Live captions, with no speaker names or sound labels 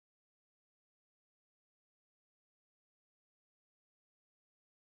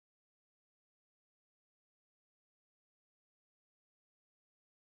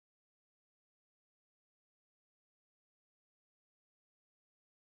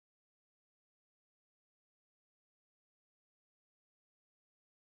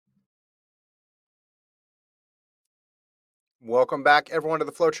Welcome back, everyone, to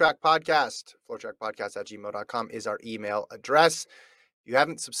the FloTrack podcast. FloTrackPodcast@gmail.com is our email address. If you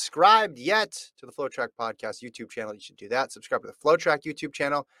haven't subscribed yet to the FloTrack Podcast YouTube channel, you should do that. Subscribe to the FloTrack YouTube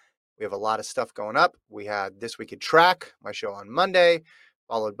channel. We have a lot of stuff going up. We had This Week in Track, my show on Monday,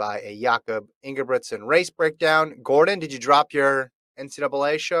 followed by a Jakob Ingebrigtsen race breakdown. Gordon, did you drop your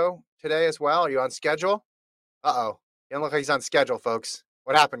NCAA show today as well? Are you on schedule? Uh-oh. He doesn't look like he's on schedule, folks.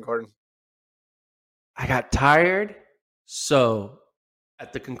 What happened, Gordon? I got tired. So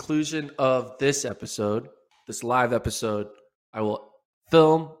at the conclusion of this episode, this live episode, I will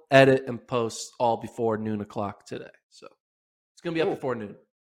film, edit, and post all before noon o'clock today. So it's going to be up before noon.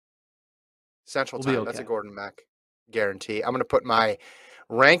 Central time. That's a Gordon Mack guarantee. I'm going to put my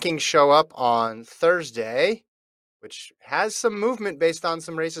ranking show up on Thursday, which has some movement based on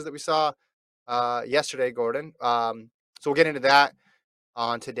some races that we saw yesterday, Gordon. So we'll get into that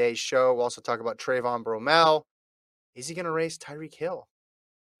on today's show. We'll also talk about Trayvon Bromell. Is he going to race Tyreek Hill?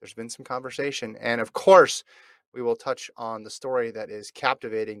 There's been some conversation. And, of course, we will touch on the story that is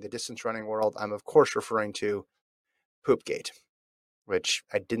captivating the distance running world. I'm, of course, referring to Poopgate, which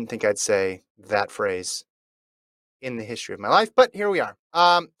I didn't think I'd say that phrase in the history of my life. But here we are.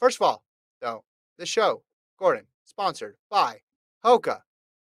 First of all, though, the show, Gordon, sponsored by Hoka.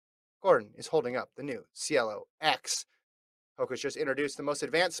 Gordon is holding up the new Cielo X. Hoka's just introduced the most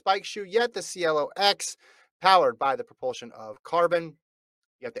advanced spike shoe yet, the Cielo X, powered by the propulsion of carbon.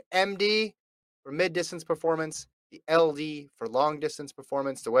 You have the MD for mid-distance performance, the LD for long-distance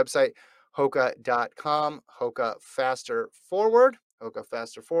performance. The website, Hoka.com, Hoka Faster Forward. Hoka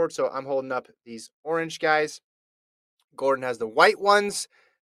Faster Forward. So I'm holding up these orange guys. Gordon has the white ones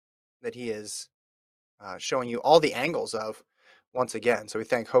that he is showing you all the angles of once again. So we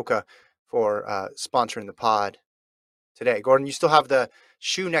thank Hoka for sponsoring the pod today. Gordon, you still have the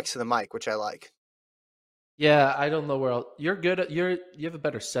shoe next to the mic, which I like. Yeah, I don't know where else. You're good at you have a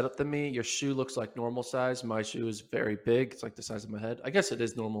better setup than me. Your shoe looks like normal size. My shoe is very big. It's like the size of my head. I guess it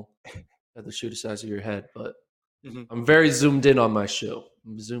is normal at the shoe the size of your head, but I'm very zoomed in on my shoe.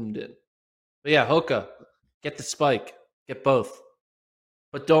 I'm zoomed in. But yeah, Hoka, get the spike. Get both.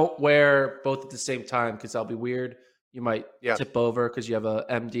 But don't wear both at the same time because that'll be weird. You might tip over because you have a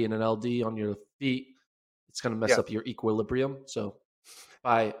MD and an LD on your feet. It's going to mess up your equilibrium. So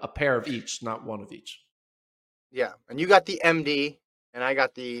buy a pair of each, not one of each. Yeah, and you got the MD, and I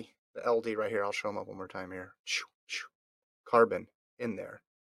got the LD right here. I'll show them up one more time here. Carbon in there.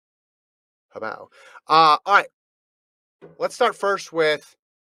 How all right, let's start first with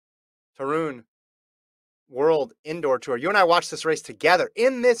Torun World Indoor Tour. You and I watched this race together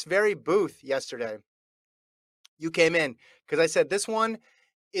in this very booth yesterday. You came in because I said this one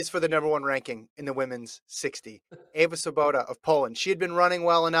is for the number one ranking in the women's 60. Eva Svoboda of Poland. She had been running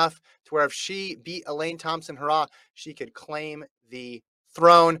well enough to where if she beat Elaine Thompson-Herah, she could claim the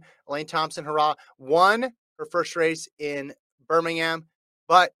throne. Elaine Thompson-Herah won her first race in Birmingham,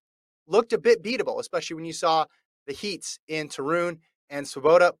 but looked a bit beatable, especially when you saw the heats in Torun, and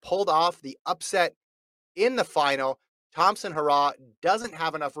Svoboda pulled off the upset in the final. Thompson-Herah doesn't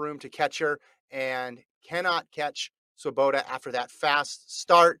have enough room to catch her and cannot catch Svoboda after that fast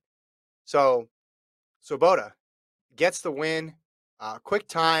start. So Svoboda gets the win, quick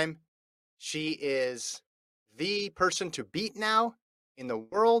time. She is the person to beat now in the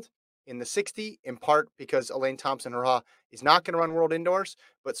world in the 60, in part because Elaine Thompson-Herah is not going to run World Indoors,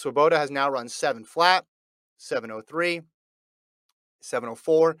 but Svoboda has now run 7 flat, 7:03,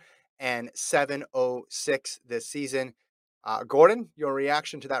 7:04, and 7:06 this season. Gordon, your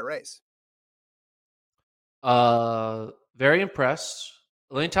reaction to that race? Very impressed.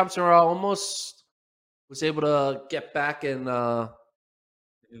 Elaine Thompson-Herah almost was able to get back and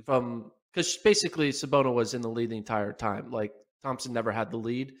from because basically Sedona was in the lead the entire time. Like Thompson never had the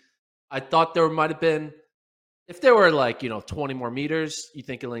lead. I thought there might have been, if there were 20 more meters, you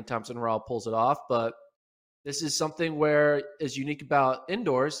think Elaine Thompson-Herah pulls it off. But this is something where is unique about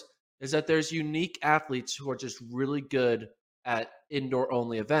indoors is that there's unique athletes who are just really good at indoor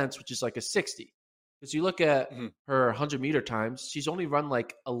only events, which is like a 60. Because you look at her 100-meter times, she's only run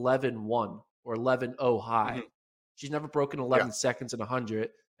like 11:1 or 11:0 high. She's never broken 11 seconds in 100,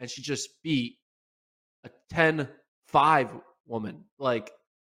 and she just beat a 10:5 woman. Like,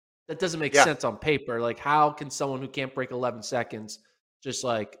 that doesn't make sense on paper. Like, how can someone who can't break 11 seconds just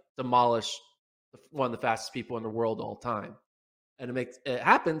demolish one of the fastest people in the world all time? And it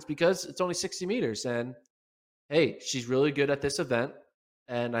happens because it's only 60 meters. And hey, she's really good at this event.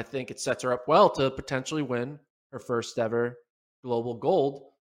 And I think it sets her up well to potentially win her first ever global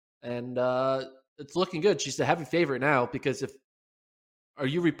gold. And it's looking good. She's the heavy favorite now because are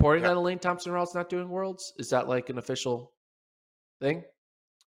you reporting that Elaine Thompson-Herah's not doing Worlds? Is that like an official thing?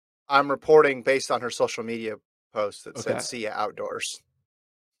 I'm reporting based on her social media post that Okay. said "See ya outdoors."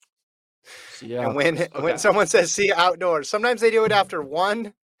 See you And outdoors. when Okay. someone says "See ya outdoors," sometimes they do it after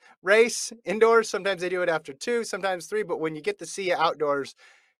one race indoors. Sometimes they do it after two. Sometimes three. But when you get to "See ya outdoors,"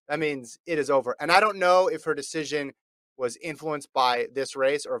 that means it is over. And I don't know if her decision was influenced by this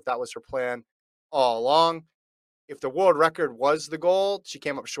race or if that was her plan all along. If the world record was the goal, she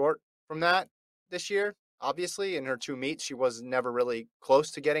came up short from that this year. Obviously, in her two meets, she was never really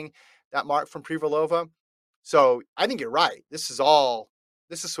close to getting that mark from Privalova. So I think you're right. This is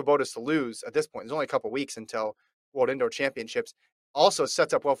Swoboda's to lose at this point. There's only a couple weeks until World Indoor Championships. Also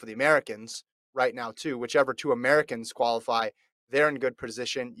sets up well for the Americans right now too. Whichever two Americans qualify, they're in good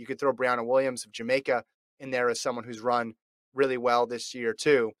position. You could throw Brianna Williams of Jamaica in there as someone who's run really well this year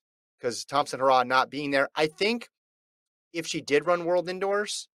too, because Thompson Hurrah not being there. I think if she did run World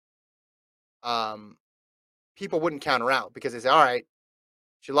Indoors, people wouldn't count her out because they say, all right,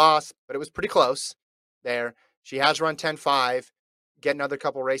 she lost, but it was pretty close there. She has run 10.5, get another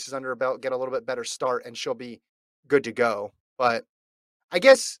couple races under her belt, get a little bit better start, and she'll be good to go. But I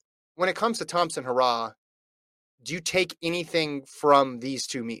guess when it comes to Thompson Hurrah, do you take anything from these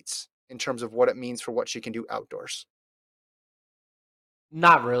two meets in terms of what it means for what she can do outdoors?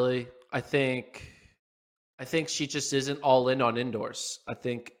 Not really. I think she just isn't all in on indoors. I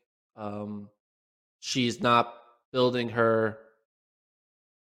think she's not building her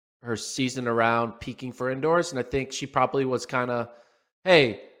season around peaking for indoors. And I think she probably was kind of,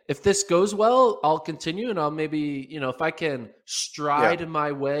 hey, if this goes well, I'll continue and I'll maybe, if I can stride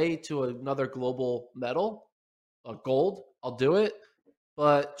my way to another global medal, a gold, I'll do it.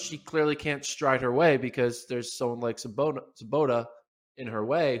 But she clearly can't stride her way because there's someone like Sabota in her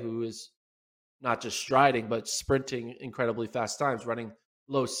way who is not just striding, but sprinting incredibly fast times, running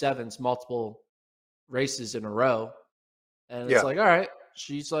low sevens, multiple races in a row. And it's Yeah. like, all right,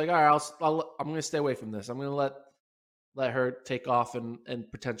 she's like, all right, I'm going to stay away from this. I'm going to let her take off and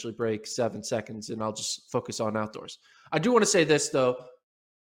potentially break 7 seconds, and I'll just focus on outdoors. I do want to say this though.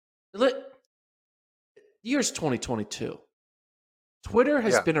 The year's 2022. Twitter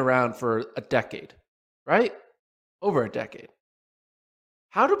has been around for a decade, right? Over a decade.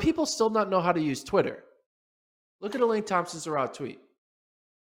 How do people still not know how to use Twitter? Look at Elaine Thompson's Around tweet.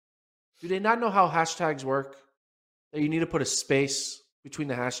 Do they not know how hashtags work? That you need to put a space between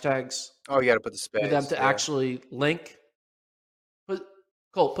the hashtags Oh, you got to put the space for them to actually link.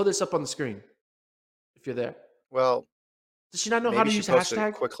 Cole, put this up on the screen if you're there. Well, does she not know how maybe to she use a posted hashtag?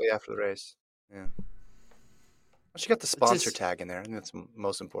 it quickly after the race. Yeah. Well, she got the sponsor tag in there. I think that's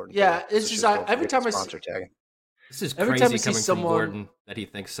most important. Yeah, it's just every time I sponsor tag. This is crazy coming from Gordon that he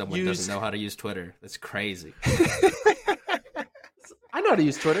thinks someone doesn't know how to use Twitter. That's crazy. I know how to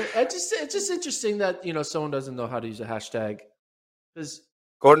use Twitter. It's just interesting that someone doesn't know how to use a hashtag because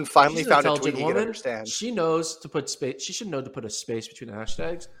Gordon finally found a tweet he can understand. She knows to put space. She should know to put a space between the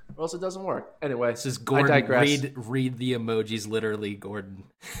hashtags, or else it doesn't work. Anyway, this is Gordon. I digress. Read the emojis literally, Gordon.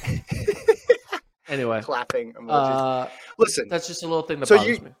 Anyway, clapping emojis. Listen, that's just a little thing that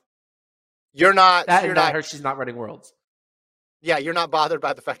bothers me. You're not. You're not her. She's not running Worlds. Yeah, you're not bothered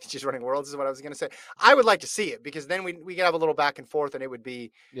by the fact that she's running Worlds, is what I was going to say. I would like to see it because then we could have a little back and forth, and it would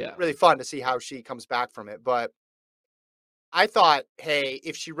be really fun to see how she comes back from it. But I thought, hey,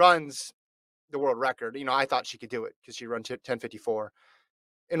 if she runs the world record, I thought she could do it because she run 10:54.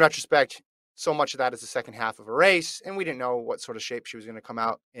 In retrospect, so much of that is the second half of a race, and we didn't know what sort of shape she was going to come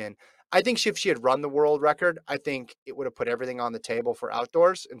out in. I think if she had run the world record, I think it would have put everything on the table for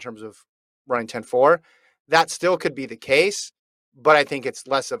outdoors in terms of running 10.4. That still could be the case, but I think it's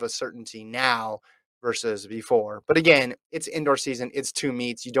less of a certainty now versus before. But again, it's indoor season. It's two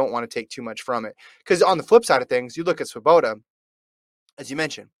meets. You don't want to take too much from it. Because on the flip side of things, you look at Swoboda, as you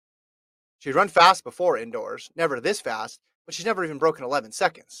mentioned, she'd run fast before indoors, never this fast, but she's never even broken 11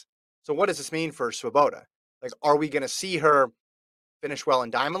 seconds. So what does this mean for Swoboda? Like, are we going to see her finish well in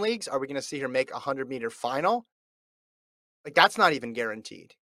Diamond Leagues? Are we going to see her make a 100-meter final? Like, that's not even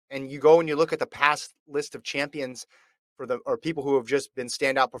guaranteed. And you go and you look at the past list of champions or people who have just been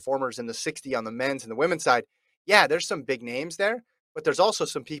standout performers in the 60 on the men's and the women's side. Yeah, there's some big names there, but there's also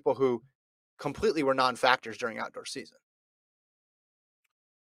some people who completely were non-factors during outdoor season.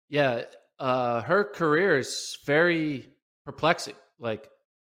 Yeah, her career is very perplexing. Like,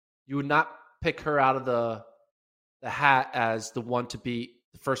 you would not pick her out of the hat as the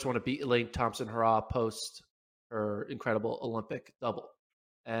first one to beat Elaine Thompson Hurrah post her incredible Olympic double.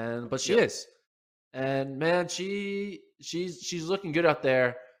 But she is. And man, she's looking good out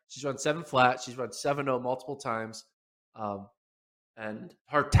there. She's run 7 flat. She's run 7.0 multiple times. And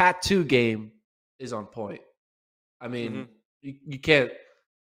her tattoo game is on point. I mean, You can't.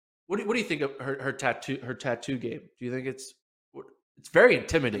 What do you think of her tattoo game? Do you think it's very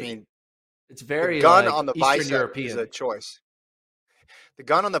intimidating? I mean, it's very the gun like on the Eastern bicep European. is a choice. The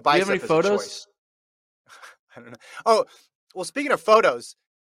gun on the Do you have any bicep is a photos? choice. I don't know. Oh, well, speaking of photos,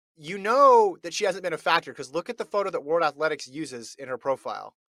 you know that she hasn't been a factor because look at the photo that World Athletics uses in her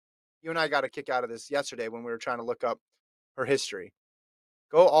profile. You and I got a kick out of this yesterday when we were trying to look up her history.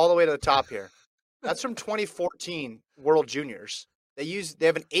 Go all the way to the top here. That's from 2014 World Juniors. They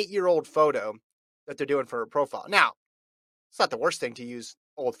have an 8-year-old photo that they're doing for her profile. Now, it's not the worst thing to use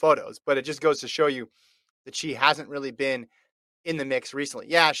old photos, but it just goes to show you that she hasn't really been in the mix recently.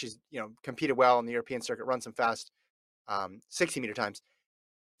 Yeah, she's competed well in the European circuit, run some fast 60-meter times.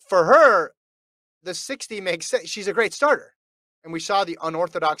 For her, the 60 makes sense. She's a great starter. And we saw the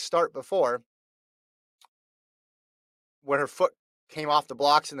unorthodox start before where her foot came off the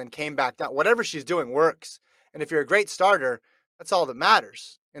blocks and then came back down. Whatever she's doing works. And if you're a great starter, that's all that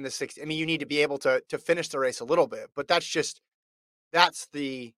matters in the 60. I mean, you need to be able to finish the race a little bit, but that's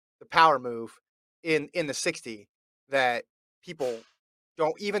the power move in the 60 that people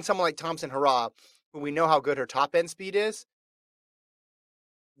don't, even someone like Thompson Hurrah, who we know how good her top end speed is,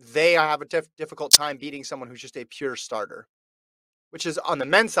 they have a difficult time beating someone who's just a pure starter, which is on the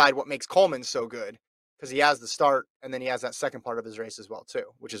men's side what makes Coleman so good because he has the start and then he has that second part of his race as well too,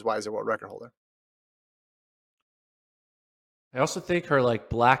 which is why he's a world record holder. I also think her like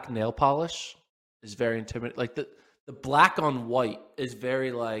black nail polish is very intimidating. Like the black on white is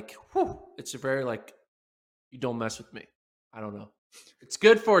very like, whew, it's a very like, you don't mess with me. I don't know. It's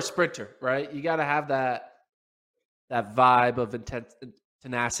good for a sprinter, right? You got to have that vibe of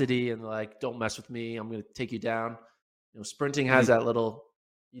tenacity and like, don't mess with me. I'm going to take you down. Sprinting has that little,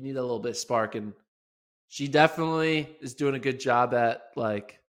 you need a little bit of spark, and she definitely is doing a good job at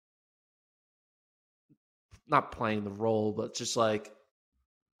like, not playing the role, but just like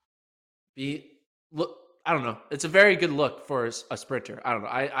look. I don't know. It's a very good look for a sprinter. I don't know.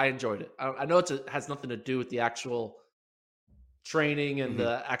 I enjoyed it. I know it has nothing to do with the actual training and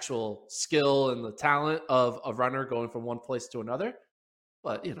the actual skill and the talent of a runner going from one place to another.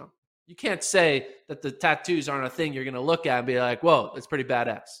 But, you can't say that the tattoos aren't a thing you're going to look at and be like, whoa, that's pretty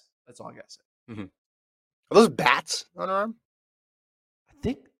badass. That's all I got to say. Mm-hmm. Are those bats on her arm? I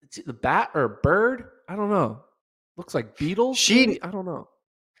think it's the bat or a bird. I don't know. Looks like beetles. Maybe? I don't know.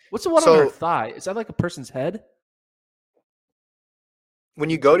 What's the one on her thigh? Is that like a person's head? When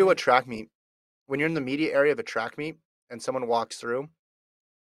you go to a track meet, when you're in the media area of a track meet and someone walks through,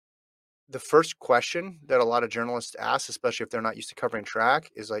 the first question that a lot of journalists ask, especially if they're not used to covering track,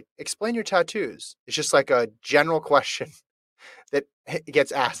 is like, explain your tattoos. It's just like a general question that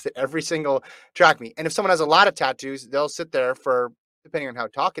gets asked at every single track meet. And if someone has a lot of tattoos, they'll sit there for, depending on how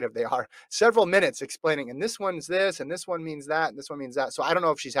talkative they are, several minutes explaining, and this one's this, and this one means that, and this one means that. So I don't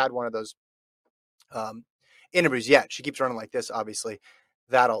know if she's had one of those interviews yet. She keeps running like this, obviously.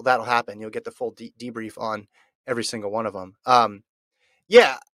 That'll happen. You'll get the full debrief on every single one of them.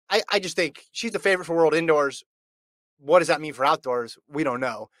 Yeah, I just think she's the favorite for World Indoors. What does that mean for outdoors? We don't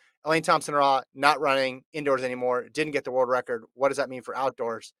know. Elaine Thompson-Raw not running indoors anymore, didn't get the world record. What does that mean for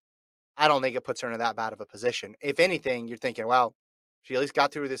outdoors? I don't think it puts her in that bad of a position. If anything, you're thinking, well, she at least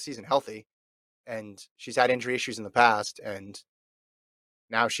got through this season healthy, and she's had injury issues in the past, and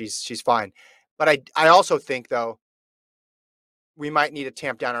now she's fine. But I also think, though, we might need to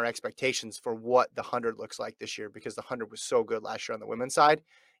tamp down our expectations for what the 100 looks like this year, because the 100 was so good last year on the women's side.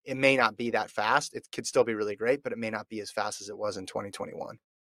 It may not be that fast. It could still be really great, but it may not be as fast as it was in 2021.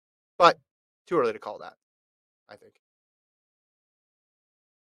 But too early to call that, I think.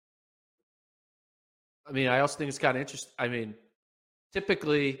 I mean, I also think it's kind of interesting. I mean,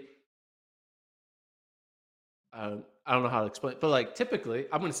 typically, I don't know how to explain it, but like typically,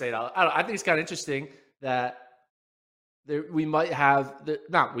 I'm going to say it out. I think it's kind of interesting that we might have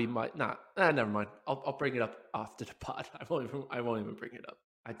never mind. I'll bring it up after the pod. I won't even bring it up.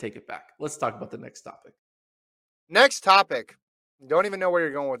 I take it back. Let's talk about the next topic. Next topic. Don't even know where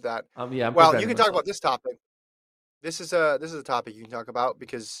you're going with that. Yeah. Well, you can talk about this topic. This is a topic you can talk about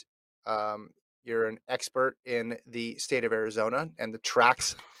because you're an expert in the state of Arizona and the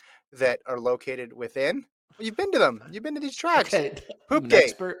tracks that are located within. Well, you've been to them. You've been to these tracks. Okay. Poopgate.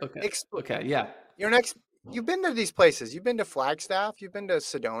 Expert. Okay. Okay. Yeah. You're an expert. You've been to these places. You've been to Flagstaff. You've been to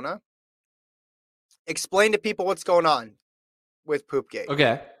Sedona. Explain to people what's going on with Poopgate.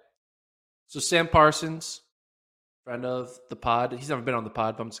 Okay. So Sam Parsons, friend of the pod. He's never been on the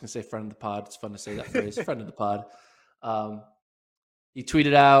pod, but I'm just going to say friend of the pod. It's fun to say that phrase, friend of the pod. He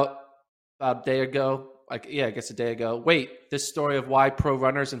tweeted out about a day ago, I guess a day ago. Wait, this story of why pro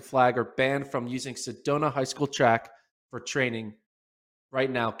runners and flag are banned from using Sedona High School track for training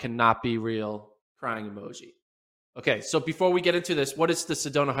right now cannot be real, crying emoji. Okay, so before we get into this, what is the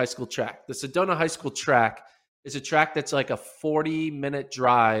Sedona High School track? The Sedona High School track is a track that's like a 40-minute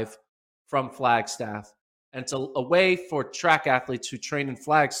drive from Flagstaff. And it's a way for track athletes who train in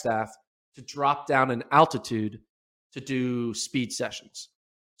Flagstaff to drop down in altitude to do speed sessions.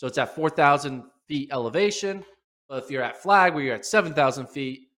 So it's at 4,000 feet elevation. But if you're at Flag, where you're at 7,000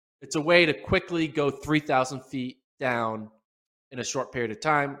 feet, it's a way to quickly go 3,000 feet down in a short period of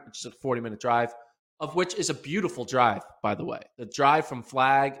time, which is a 40-minute drive, of which is a beautiful drive, by the way. The drive from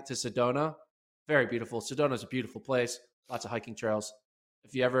Flag to Sedona, very beautiful. Sedona is a beautiful place, lots of hiking trails.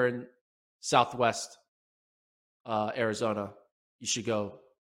 If you're ever in Southwest Arizona, you should go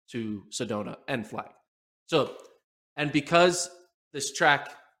to Sedona and Flag. So, and because this track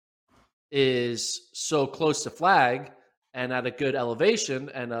is so close to Flag and at a good elevation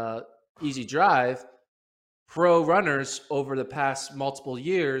and a easy drive, pro runners over the past multiple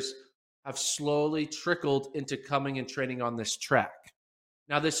years have slowly trickled into coming and training on this track.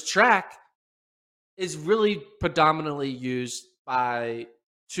 Now, this track is really predominantly used by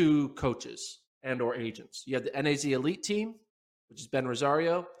two coaches and or agents. You have the NAZ Elite team, which is Ben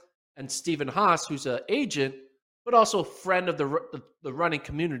Rosario, and Stephen Haas, who's an agent, but also a friend of the running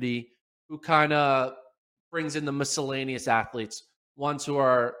community, who kind of brings in the miscellaneous athletes, ones who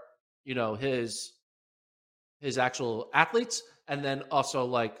are, his actual athletes, and then also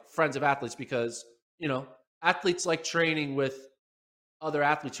like friends of athletes, because, athletes like training with other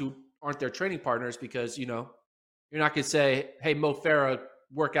athletes who aren't their training partners, because, you're not going to say, hey, Mo Farah,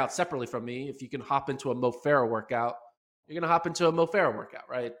 work out separately from me. If you can hop into a Mo Farah workout, you're going to hop into a Mo Farah workout,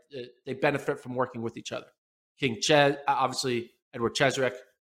 right? They benefit from working with each other. King Chez, obviously, Edward Chesrick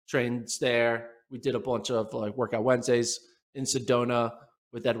trains there. We did a bunch of like workout Wednesdays in Sedona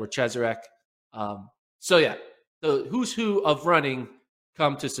with Edward Chesrick. So yeah, the who's who of running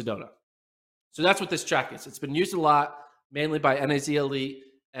come to Sedona. So that's what this track is. It's been used a lot, mainly by NAZ Elite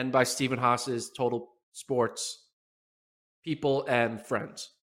and by Stephen Haas's Total Sports people and friends.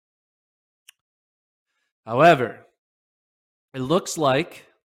 However, it looks like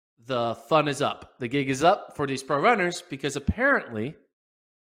the fun is up. The gig is up for these pro runners because apparently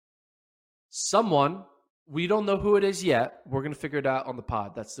someone, we don't know who it is yet. We're going to figure it out on the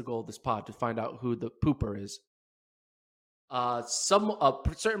pod. That's the goal of this pod, to find out who the pooper is. Certain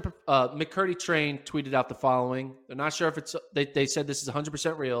McCurdy Train tweeted out the following. They're not sure if it's, they said this is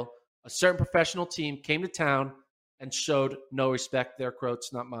 100% real. A certain professional team came to town and showed no respect. Their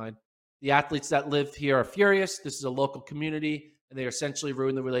quotes, not mine. The athletes that live here are furious. This is a local community, and they essentially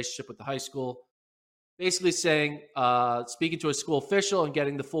ruined the relationship with the high school. Basically saying, speaking to a school official and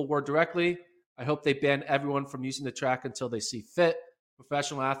getting the full word directly, I hope they ban everyone from using the track until they see fit.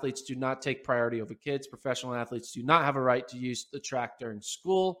 Professional athletes do not take priority over kids. Professional athletes do not have a right to use the track during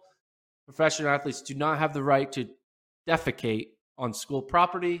school. Professional athletes do not have the right to defecate on school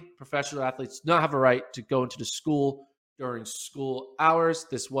property. Professional athletes do not have a right to go into the school during school hours.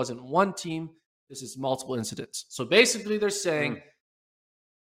 This wasn't one team. This is multiple incidents. So basically they're saying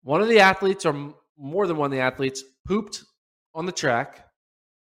one of the athletes, or more than one of the athletes, pooped on the track,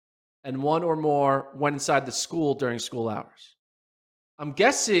 and one or more went inside the school during school hours. I'm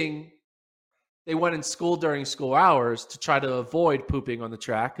guessing they went in school during school hours to try to avoid pooping on the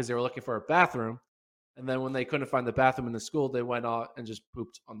track because they were looking for a bathroom. And then when they couldn't find the bathroom in the school, they went out and just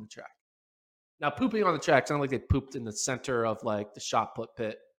pooped on the track. Now, pooping on the track, it's not like they pooped in the center of like the shot put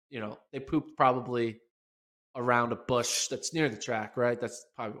pit. They pooped probably around a bush that's near the track, right? That's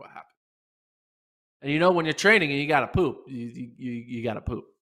probably what happened. And when you're training and you got to poop, you got to poop.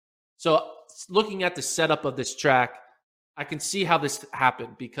 So looking at the setup of this track, I can see how this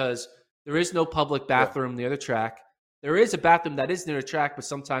happened because there is no public bathroom near the track. There is a bathroom that is near the track, but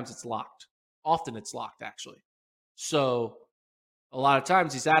sometimes it's locked. Often it's locked, actually. So a lot of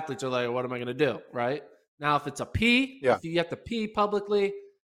times these athletes are like, what am I going to do, right? Now, if it's a pee, if you have to pee publicly,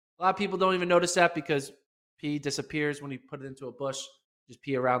 a lot of people don't even notice that because pee disappears when you put it into a bush. Just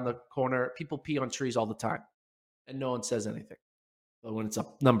pee around the corner. People pee on trees all the time, and no one says anything. But when it's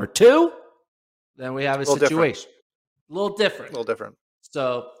up number 2, then we have a situation. A little different.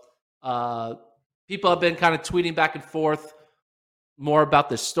 So people have been kind of tweeting back and forth more about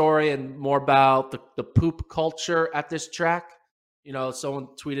this story and more about the poop culture at this track. Someone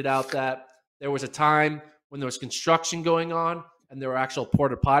tweeted out that there was a time when there was construction going on and there were actual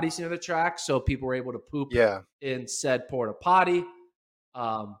porta potties near the track, so people were able to poop in said porta potty.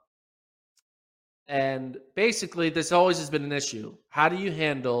 And basically, this always has been an issue. How do you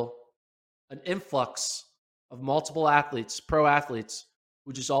handle an influx of multiple athletes, pro athletes,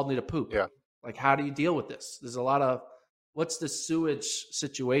 who just all need to poop? Yeah. Like, how do you deal with this? There's a lot of what's the sewage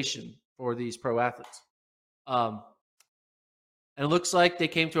situation for these pro athletes? And it looks like they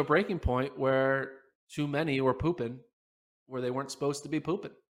came to a breaking point where too many were pooping where they weren't supposed to be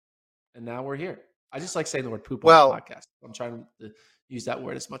pooping. And now we're here. I just like saying the word poop on the podcast. I'm trying to use that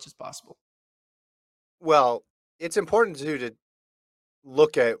word as much as possible. Well, it's important to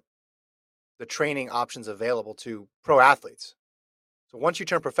look at the training options available to pro athletes. So once you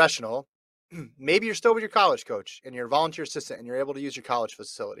turn professional, maybe you're still with your college coach and you're a volunteer assistant and you're able to use your college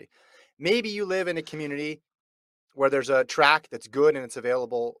facility. Maybe you live in a community where there's a track that's good and it's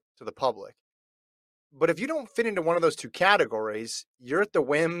available to the public. But if you don't fit into one of those two categories, you're at the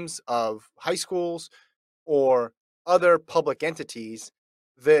whims of high schools or other public entities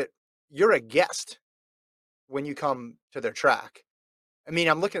that you're a guest when you come to their track. I mean,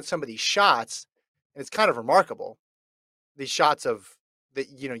 I'm looking at some of these shots and it's kind of remarkable. These shots of that,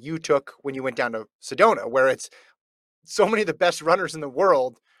 you took when you went down to Sedona, where it's so many of the best runners in the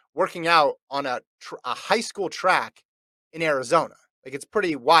world working out on a high school track in Arizona. Like, it's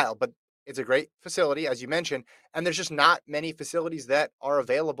pretty wild, but it's a great facility, as you mentioned, and there's just not many facilities that are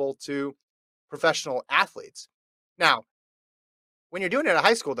available to professional athletes. Now, when you're doing it at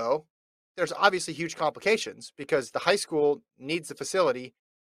high school, though, there's obviously huge complications because the high school needs the facility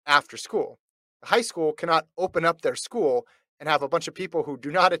after school. The high school cannot open up their school and have a bunch of people who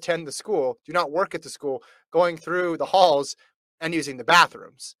do not attend the school, do not work at the school, going through the halls and using the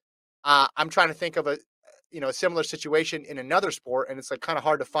bathrooms. I'm trying to think of a similar situation in another sport, and it's like kind of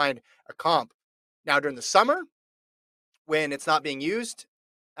hard to find a comp. Now, during the summer, when it's not being used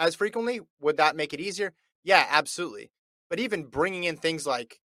as frequently, would that make it easier? Yeah, absolutely. But even bringing in things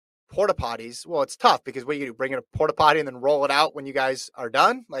like porta potties, well, it's tough because what do you do? Bring in a porta potty and then roll it out when you guys are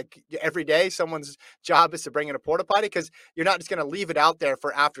done? Like, every day, someone's job is to bring in a porta potty, because you're not just going to leave it out there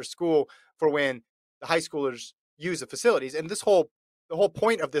for after school for when the high schoolers use the facilities. And the whole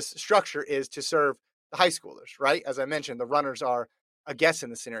point of this structure is to serve the high schoolers, right? As I mentioned, the runners are a guest in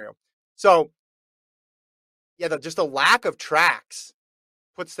the scenario. So, yeah, just the lack of tracks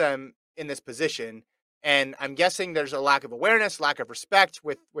puts them in this position. And I'm guessing there's a lack of awareness, lack of respect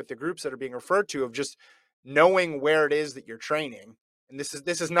with the groups that are being referred to, of just knowing where it is that you're training. And this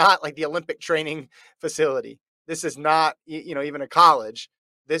is not like the Olympic training facility. This is not, even a college.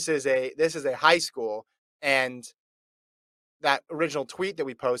 This is a high school. And that original tweet that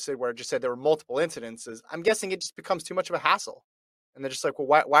we posted where it just said there were multiple incidences, I'm guessing it just becomes too much of a hassle. And they're just like,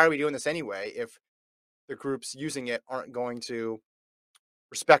 well, why are we doing this anyway if the groups using it aren't going to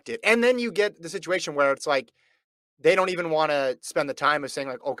respect it? And then you get the situation where it's like they don't even want to spend the time of saying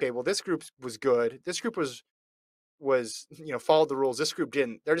like, okay, well, this group was good. This group was followed the rules. This group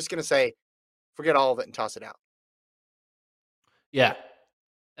didn't. They're just going to say, forget all of it and toss it out. Yeah.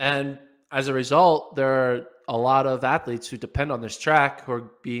 And as a result, there are a lot of athletes who depend on this track who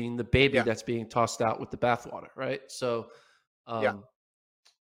are being the baby that's being tossed out with the bathwater, right? So I'm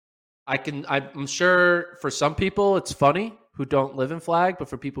sure for some people it's funny who don't live in Flag, but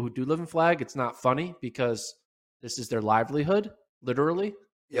for people who do live in Flag, it's not funny because this is their livelihood, literally.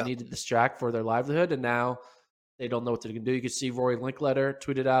 They needed this track for their livelihood, and now they don't know what they're going to do. You can see Rory Linkletter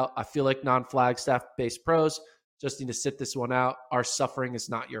tweeted out, I feel like non-Flag staff-based pros just need to sit this one out. Our suffering is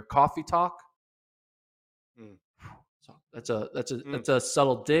not your coffee talk. So that's a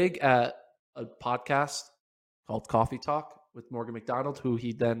subtle dig at a podcast called Coffee Talk with Morgan McDonald, who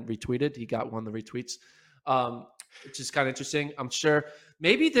he then retweeted. He got one of the retweets, which is kind of interesting. I'm sure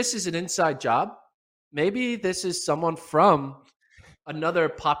maybe this is an inside job. Maybe this is someone from another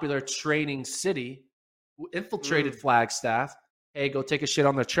popular training city who infiltrated Flag staff. Hey, go take a shit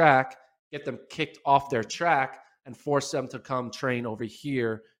on their track, get them kicked off their track, and force them to come train over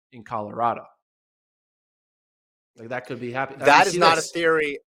here in Colorado. Like, that could be happening. That is not a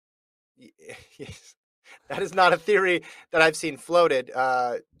theory. Yes. That is not a theory that I've seen floated.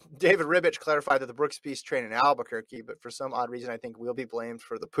 David Ribbich clarified that the Brooks piece trained in Albuquerque, but for some odd reason, I think we'll be blamed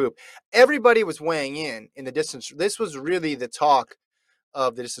for the poop. Everybody was weighing in the distance. This was really the talk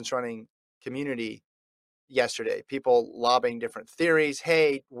of the distance running community yesterday. People lobbing different theories.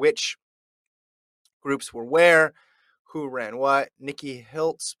 Hey, which groups were where? Who ran what? Nikki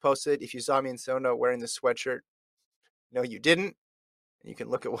Hiltz posted, if you saw me in Sedona wearing this sweatshirt, no, you didn't. And you can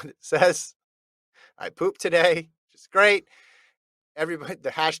look at what it says. I pooped today, which is great. Everybody, the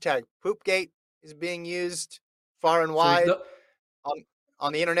hashtag Poopgate is being used far and wide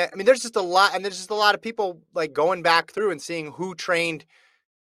on the internet. I mean, there's just a lot, and there's just a lot of people like going back through and seeing who trained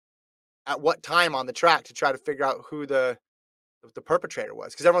at what time on the track to try to figure out who the perpetrator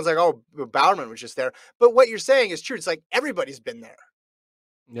was. Because everyone's like, oh, Bowerman was just there. But what you're saying is true. It's like everybody's been there.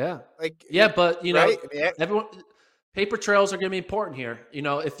 Yeah. Like, yeah, but you know, right? I mean, everyone. paper trails are going to be important here.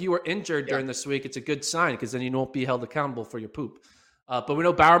 If you were injured during this week, it's a good sign because then you won't be held accountable for your poop. But we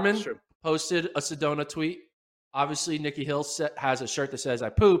know Bowerman posted a Sedona tweet. Obviously, Nikki Hill has a shirt that says, "I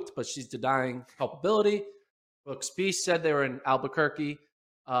pooped," but she's denying culpability. Brooks Beast said they were in Albuquerque.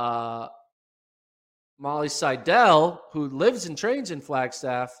 Molly Seidel, who lives and trains in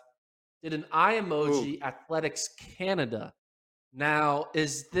Flagstaff, did an eye emoji, Athletics Canada. Now,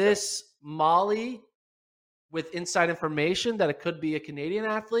 is this Molly with inside information that it could be a Canadian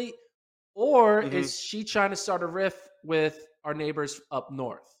athlete? Or is she trying to start a riff with our neighbors up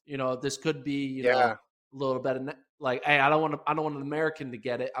north? This could be, a little bit of like, hey, I don't want an American to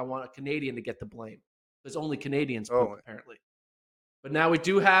get it. I want a Canadian to get the blame. There's only Canadians poop, apparently. But now we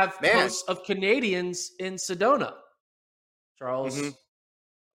do have posts of Canadians in Sedona. Charles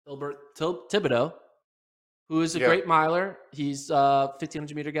Hilbert Thibodeau, who is a great miler. He's a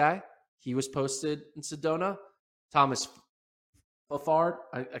 1,500-meter guy. He was posted in Sedona. Thomas Buffard,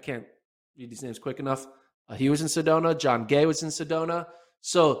 I can't read these names quick enough. He was in Sedona. John Gay was in Sedona.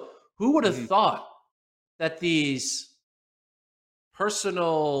 So who would have thought that these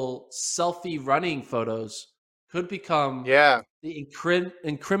personal selfie running photos could become the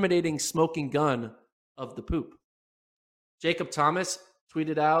incriminating smoking gun of the poop? Jacob Thomas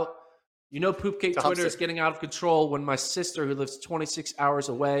tweeted out, Poopgate Twitter is getting out of control when my sister, who lives 26 hours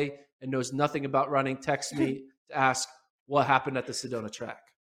away and knows nothing about running, texts me to ask what happened at the Sedona track.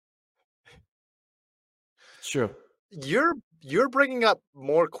 It's true. You're bringing up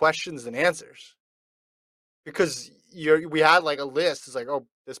more questions than answers, because we had like a list. It's like, oh,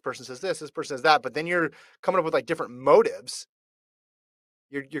 this person says this person says that, but then you're coming up with like different motives.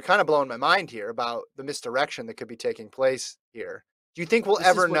 You're kind of blowing my mind here about the misdirection that could be taking place here. Do you think we'll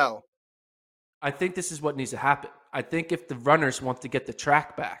ever know? I think this is what needs to happen. I think if the runners want to get the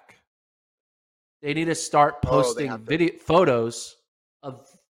track back, they need to start posting photos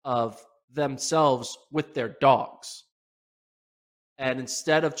of themselves with their dogs. And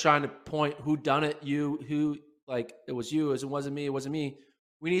instead of trying to point who done it, like it was you, it wasn't me,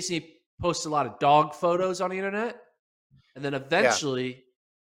 we need to see post a lot of dog photos on the internet. And then eventually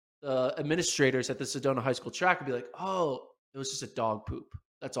the administrators at the Sedona High School track would be like, oh, it was just a dog poop.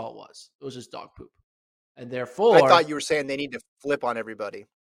 That's all it was. It was just dog poop. And therefore, I thought you were saying they need to flip on everybody.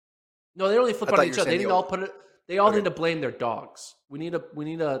 No, they don't need to flip on each other. They need to all put it. They all need to blame their dogs. We need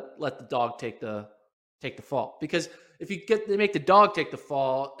to let the dog take the fall, because if they make the dog take the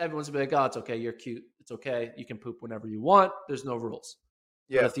fall, everyone's gonna be like, oh, it's okay, you're cute, it's okay, you can poop whenever you want. There's no rules.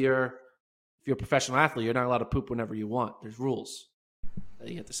 Yeah. But if you're a professional athlete, you're not allowed to poop whenever you want. There's rules that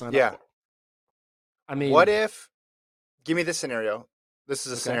you have to sign up for. I mean, what if? Give me this scenario. This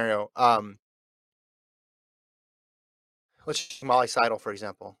is a scenario. Let's just Molly Seidel, for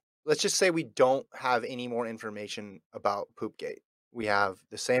example. Let's just say we don't have any more information about Poopgate. We have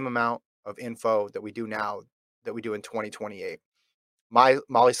the same amount of info that we do now that we do in 2028.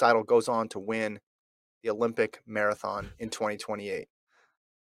 Molly Seidel goes on to win the Olympic marathon in 2028.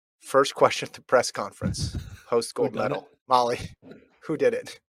 First question at the press conference, post gold medal. Molly, who did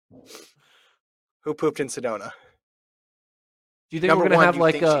it? Who pooped in Sedona? Do you think we're going to have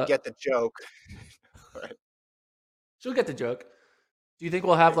like she'd get the joke? Right. She'll get the joke. Do you think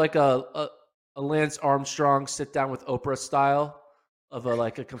we'll have like a Lance Armstrong sit down with Oprah style of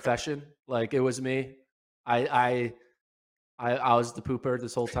a confession? Like, it was me. I was the pooper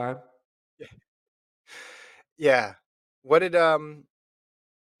this whole time. Yeah. What did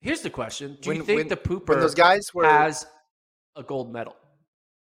Here's the question: do you think the pooper those guys has a gold medal?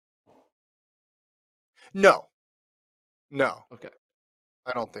 No. Okay.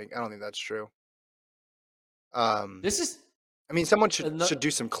 I don't think that's true. This is. I mean, someone should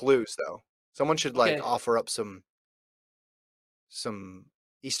do some clues though. Someone should offer up some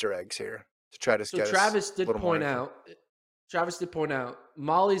Easter eggs here to try to get Travis did point out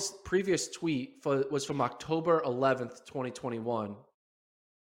Molly's previous tweet was from October 11th, 2021.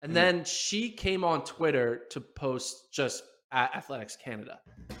 And then she came on Twitter to post just at Athletics Canada.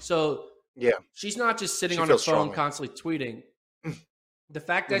 So she's not just sitting on her phone constantly tweeting. The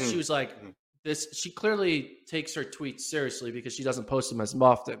fact that she was like this, she clearly takes her tweets seriously because she doesn't post them as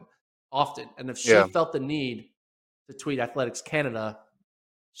often. And if she felt the need to tweet Athletics Canada,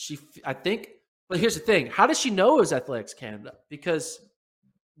 but here's the thing. How does she know it was Athletics Canada? Because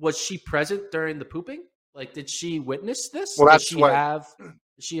was she present during the pooping? Like, did she witness this? Well,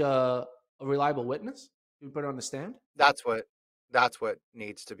 is she a reliable witness? Can we put her on the stand? That's what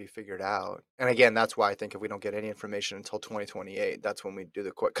needs to be figured out. And again, that's why I think if we don't get any information until 2028, that's when we do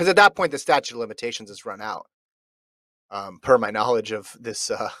the quick. Because at that point, the statute of limitations has run out, per my knowledge of this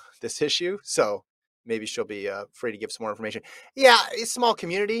issue. So maybe she'll be free to give some more information. Yeah, it's a small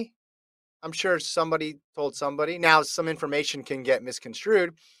community. I'm sure somebody told somebody. Now, some information can get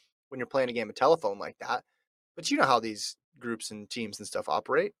misconstrued when you're playing a game of telephone like that. But you know how these groups and teams and stuff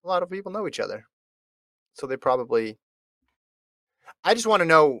operate. A lot of people know each other. So they probably... I just want to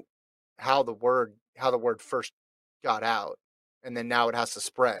know how the word first got out, and then now it has to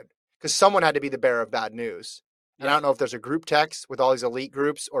spread. Because someone had to be the bearer of bad news. And I don't know if there's a group text with all these elite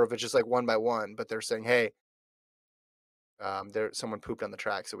groups or if it's just like one by one, but they're saying, hey, someone pooped on the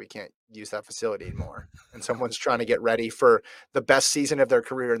track, so we can't use that facility anymore. And someone's trying to get ready for the best season of their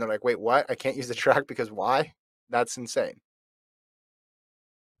career, and they're like, wait, what? I can't use the track because why? That's insane.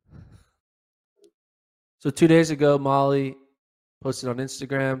 So 2 days ago, Molly posted on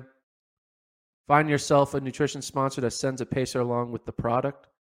Instagram, find yourself a nutrition sponsor that sends a pacer along with the product.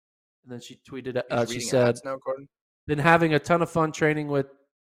 And then she tweeted, she said, now, Gordon? Been having a ton of fun training with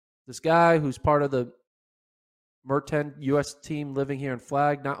this guy who's part of the Merten U.S. team living here in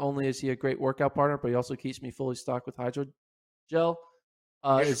Flag. Not only is he a great workout partner, but he also keeps me fully stocked with hydrogel.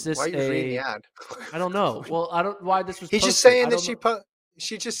 Is this why are you reading the ad? I don't know. Well, I don't why this was. He's posted. just saying that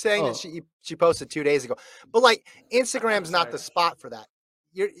she's just saying that she posted 2 days ago. But like Instagram's not the spot for that.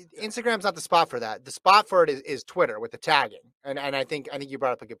 Instagram's not the spot for that. The spot for it is Twitter with the tagging. And I think you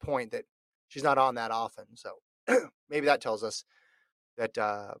brought up a good point that she's not on that often. So maybe that tells us that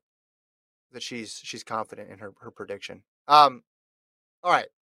that she's confident in her prediction. All right.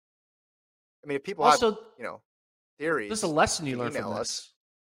 I mean, if people also have, theories, there's a lesson you learn from this.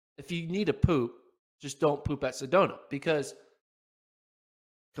 If you need to poop, just don't poop at Sedona, because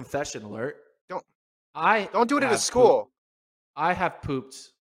confession alert. Don't do it at a school. I have pooped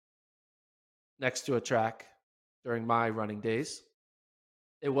next to a track during my running days.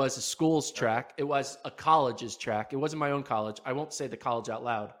 It was a school's track. It was a college's track. It wasn't my own college. I won't say the college out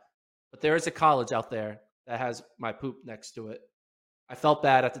loud, but there is a college out there that has my poop next to it. I felt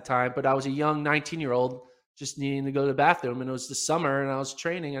bad at the time, but I was a young 19-year-old just needing to go to the bathroom, and it was the summer, and I was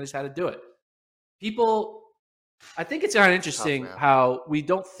training. I just had to do it. People, I think it's kind of interesting how we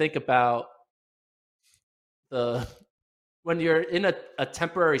don't think about when you're in a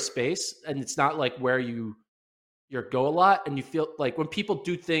temporary space and it's not like where you go a lot, and you feel like when people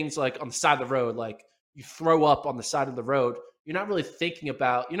do things like on the side of the road, like you throw up on the side of the road, you're not really thinking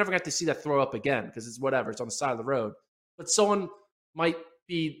about, you're never going to have to see that throw up again because it's whatever, it's on the side of the road. But someone might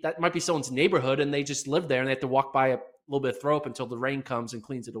be someone's neighborhood and they just live there and they have to walk by a little bit of throw up until the rain comes and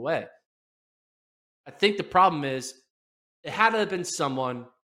cleans it away. I think the problem is it had to have been someone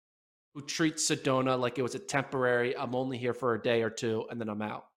who treats Sedona like it was a temporary, I'm only here for a day or two and then I'm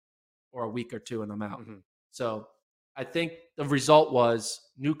out, or a week or two and I'm out. Mm-hmm. So I think the result was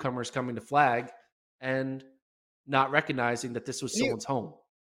newcomers coming to Flag and not recognizing that this was someone's home.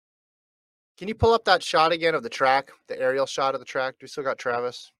 Can you pull up that shot again of the track, the aerial shot of the track? Do we still got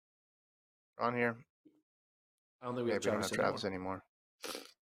Travis on here? I don't think we have Travis anymore.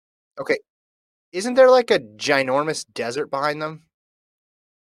 Okay. Isn't there like a ginormous desert behind them?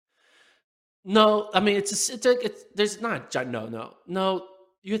 No, I mean there's not no.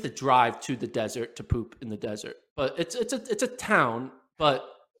 You have to drive to the desert to poop in the desert, but it's a town. But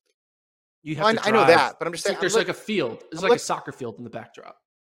you have to drive. I know that, but I'm just saying there's like a field. There's like a soccer field in the backdrop.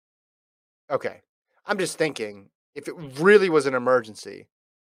 Okay, I'm just thinking if it really was an emergency,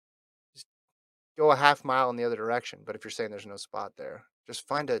 just go a half mile in the other direction. But if you're saying there's no spot there, just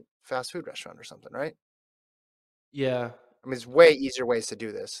find a fast food restaurant or something, right? Yeah. I mean, there's way easier ways to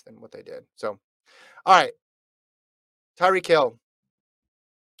do this than what they did. So, all right. Tyreek Hill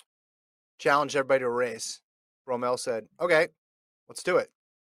challenged everybody to a race. Bromell said, okay, let's do it.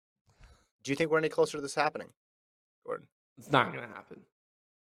 Do you think we're any closer to this happening, Gordon? It's not going to happen.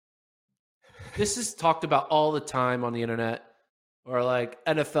 This is talked about all the time on the internet, or like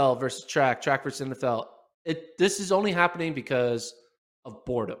NFL versus track versus NFL. This is only happening because of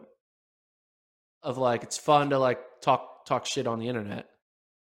boredom. Of like, it's fun to like talk shit on the internet.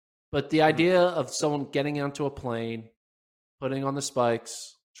 But the idea of someone getting onto a plane, putting on the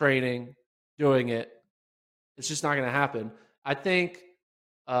spikes, training, doing it, it's just not going to happen. I think,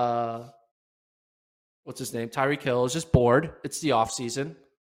 what's his name? Tyreek Hill is just bored. It's the off season.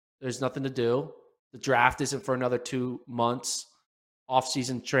 There's nothing to do. The draft isn't for another 2 months.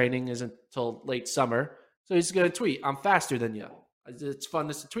 Off-season training isn't until late summer. So he's going to tweet, I'm faster than you. It's fun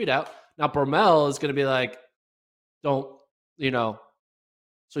to tweet out. Now, Bromell is going to be like, So he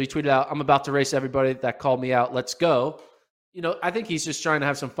tweeted out, I'm about to race everybody that called me out. Let's go. I think he's just trying to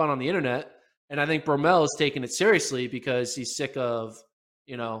have some fun on the internet. And I think Bromell is taking it seriously because he's sick of,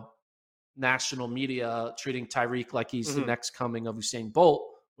 national media treating Tyreek like he's the next coming of Usain Bolt,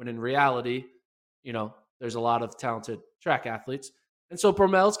 when in reality, there's a lot of talented track athletes. And so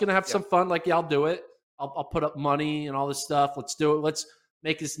Bromel's going to have some fun. Like, yeah, I'll do it. I'll put up money and all this stuff. Let's do it. Let's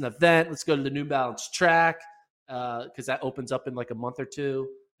make this an event. Let's go to the New Balance track because that opens up in like a month or two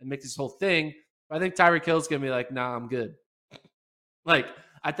and make this whole thing. But I think Tyreek Hill's going to be like, nah, I'm good. Like,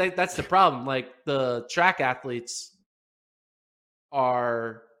 I think that's the problem. Like, the track athletes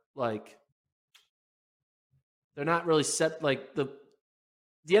are like, they're not really set. Like, the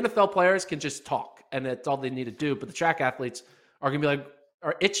NFL players can just talk and that's all they need to do. But the track athletes are going to be like,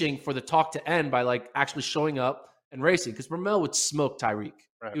 are itching for the talk to end by like actually showing up and racing. Because Bromell would smoke Tyreek.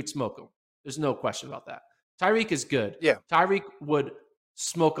 Right. He would smoke him. There's no question about that. Tyreek is good. Yeah. Tyreek would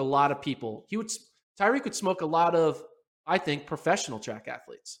smoke a lot of people. Tyreek would smoke a lot of, I think, professional track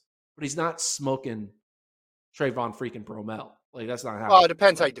athletes. But he's not smoking Trayvon freaking Bromell. Like, that's not happening. Well, it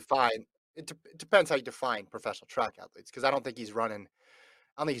depends how you define. It depends how you define professional track athletes. Because I don't think he's running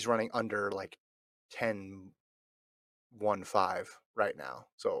under like 10.15 right now.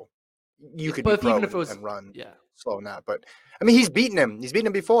 So you could be pro even if it was, and run slow in that. But I mean, he's beaten him. He's beaten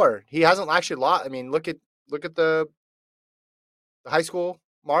him before. He hasn't actually lost. I mean, look at the high school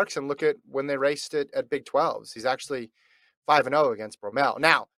marks and look at when they raced it at Big 12s. He's actually 5-0 against Bromell.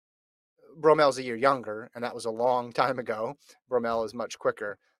 Now, Bromel's a year younger, and that was a long time ago. Bromell is much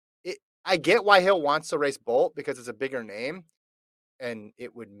quicker. I get why Hill wants to race Bolt because it's a bigger name and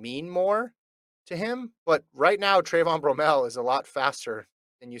it would mean more to him. But right now, Trayvon Bromell is a lot faster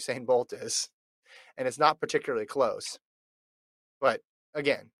than Usain Bolt is, and it's not particularly close. But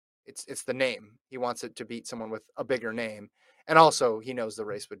again, it's the name. He wants it to beat someone with a bigger name. And also, he knows the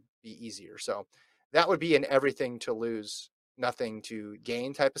race would be easier. So that would be an everything to lose, nothing to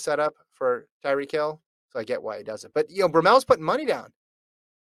gain type of setup for Tyreek Hill. So I get why he does it. But, Bromell's putting money down.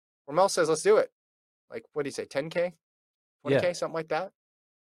 Bromell says, let's do it. Like, what do you say, 10K? 20K, something like that?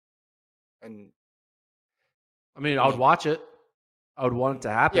 And I mean, I would watch it. I would want it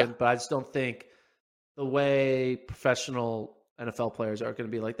to happen, but I just don't think the way professional NFL players are going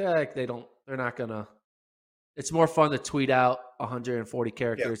to be like that. They're not going to. It's more fun to tweet out 140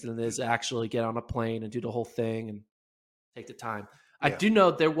 characters than it is actually get on a plane and do the whole thing and take the time. I do know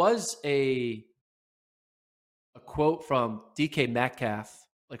there was a quote from DK Metcalf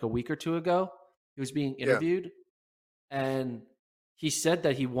like a week or two ago. He was being interviewed, and he said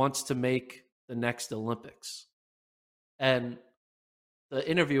that he wants to make the next Olympics. And the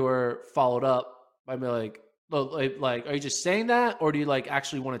interviewer followed up by being like, well, like, are you just saying that, or do you like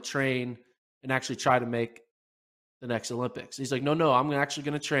actually want to train and actually try to make the next Olympics? He's like, no, I'm actually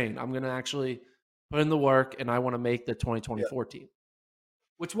going to train. I'm going to actually put in the work, and I want to make the 2024 team.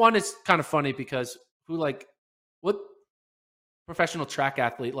 Which one is kind of funny because what professional track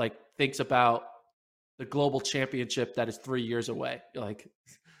athlete like thinks about the global championship that is 3 years away? Like,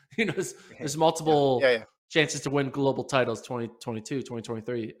 there's multiple chances to win global titles, 2022,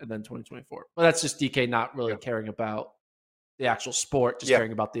 2023, and then 2024. But that's just DK not really caring about the actual sport, just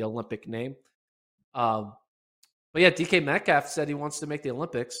caring about the Olympic name. But DK Metcalf said he wants to make the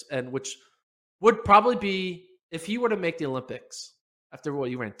Olympics, and which would probably be, if he were to make the Olympics after what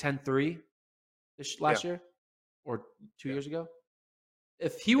you ran 10.3 last year or 2 years ago.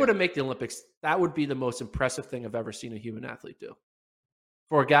 If he were to make the Olympics, that would be the most impressive thing I've ever seen a human athlete do.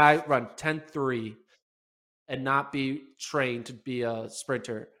 For a guy run 10.3 and not be trained to be a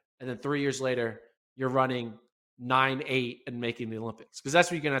sprinter, and then 3 years later you're running 9.8 and making the Olympics, because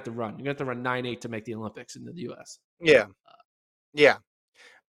that's what you're gonna have to run. You're gonna have to run 9.8 to make the Olympics in the U.S.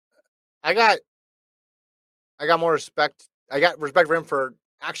 I got more respect. I got respect for him for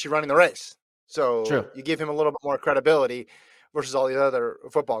actually running the race. So you give him a little bit more credibility versus all the other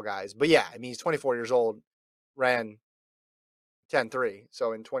football guys. But I mean, he's 24 years old, ran 10.3.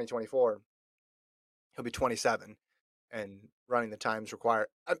 So in 2024, he'll be 27 and running the times required.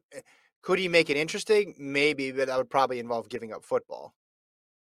 Could he make it interesting? Maybe, but that would probably involve giving up football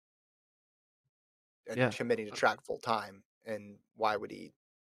and committing to track full time. And why would he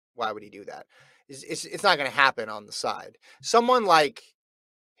do that? It's not going to happen on the side. Someone like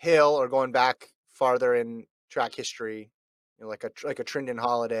Hill, or going back farther in track history, like a Trindon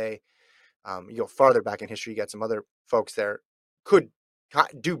Holiday, you go farther back in history, you got some other folks there, could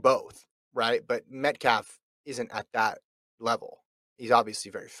do both, right? But Metcalf isn't at that level. He's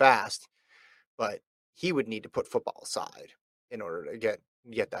obviously very fast, but he would need to put football aside in order to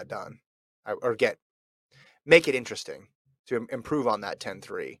get that done, or make it interesting to improve on that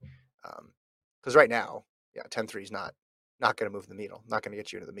 10.3. Because right now, 10.3 is not going to move the needle, not going to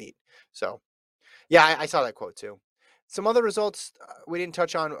get you into the meet. So, I saw that quote too. Some other results we didn't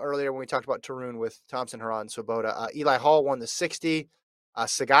touch on earlier when we talked about Torun with Thompson, Herrod, and Swoboda. Eli Hall won the 60.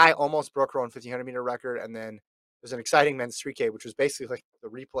 Sagai almost broke her own 1500-meter record, and then there's an exciting men's 3K, which was basically like the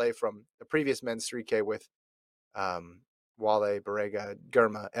replay from the previous men's 3K with Wale, Barrega,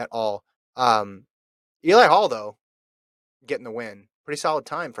 Gurma et al. Eli Hall, though, getting the win. Pretty solid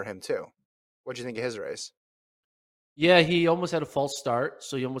time for him, too. What'd you think of his race? Yeah, he almost had a false start,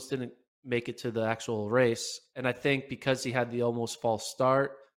 so he almost didn't make it to the actual race. And I think because he had the almost false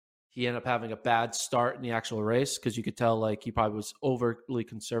start, he ended up having a bad start in the actual race because you could tell like he probably was overly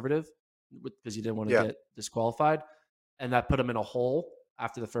conservative because he didn't want to get disqualified. And that put him in a hole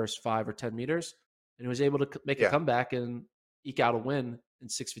after the first 5 or 10 meters. And he was able to make a comeback and eke out a win in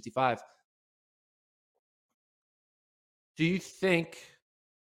 6:55. Do you think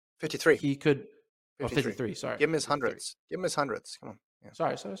 53 he could... 53, sorry. Give him his hundreds. Come on. Yeah.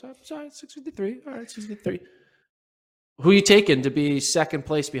 Sorry. 6:53. All right, 6:53. Who are you taking to be second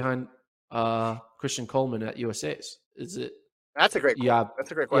place behind Christian Coleman at USA's? Is it? That's a great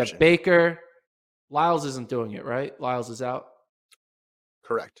question. Yeah, Baker. Lyles isn't doing it, right? Lyles is out.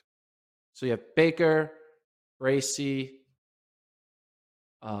 Correct. So you have Baker, Bracy,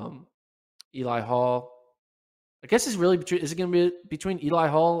 Eli Hall. I guess it's really between. Is it going to be between Eli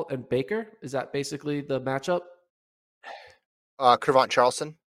Hall and Baker? Is that basically the matchup? Kervant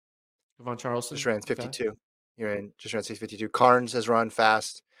Charleston. Just ran 52. Okay. Just ran 6:52. Carnes has run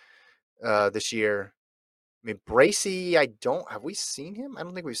fast this year. I mean, Bracy, have we seen him? I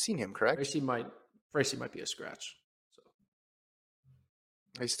don't think we've seen him, correct? Bracy might be a scratch.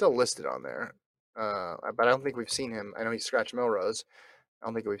 So he's still listed on there. But I don't think we've seen him. I know he scratched Melrose. I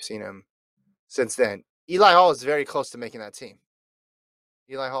don't think we've seen him since then. Eli Hall is very close to making that team.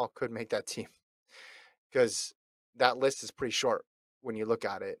 Eli Hall could make that team because that list is pretty short when you look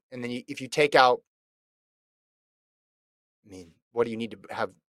at it. And then if you take out, what do you need to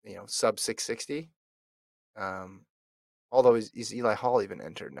have, sub 660? Although is Eli Hall even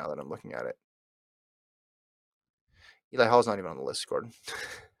entered now that I'm looking at it? Eli Hall's not even on the list, Gordon.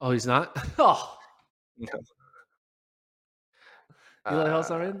 Oh, he's not? Oh. No. Eli Hall's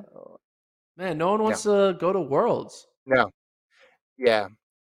not in? Man, no one wants to go to Worlds. No. Yeah.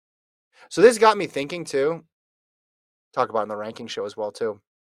 So this got me thinking, too. Talk about in the ranking show as well, too.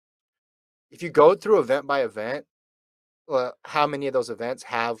 If you go through event by event, how many of those events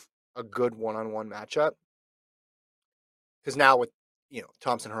have a good one-on-one matchup? Because now with,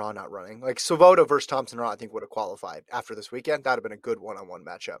 Thompson Hurrah not running, like Svoboda versus Thompson Hurrah, I think would have qualified after this weekend. That would have been a good one-on-one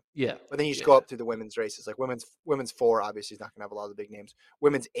matchup. Yeah. But then you just go up through the women's races. Like women's 4, obviously, is not going to have a lot of the big names.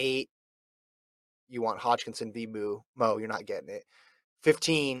 Women's 8, you want Hodgkinson v. Mo. You're not getting it.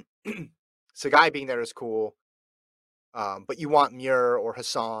 15, Sagai being there is cool. But you want Muir or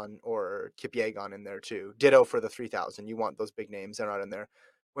Hassan or Kipyegon in there too. Ditto for the 3,000. You want those big names. They're not in there.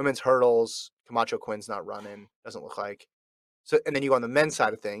 Women's hurdles, Camacho Quinn's not running. Doesn't look like. So, and then you go on the men's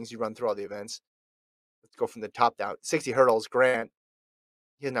side of things. You run through all the events. Let's go from the top down. 60 hurdles, Grant.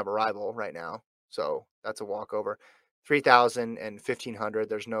 He doesn't have a rival right now. So that's a walkover. 3,000 and 1,500.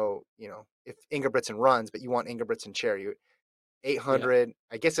 There's no, if Ingebrigtsen runs, but you want Ingebrigtsen chair. 800.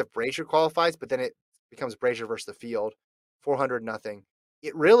 I guess if Brazier qualifies, but then it becomes Brazier versus the field. 400, nothing.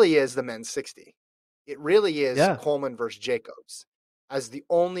 It really is the men's 60. It really is Coleman versus Jacobs as the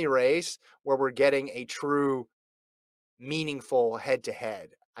only race where we're getting a true meaningful head-to-head,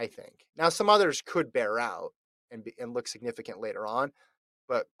 I think. Now, some others could bear out and look significant later on,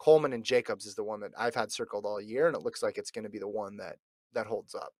 but Coleman and Jacobs is the one that I've had circled all year, and it looks like it's going to be the one that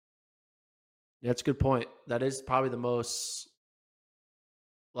holds up. Yeah, that's a good point. That is probably the most,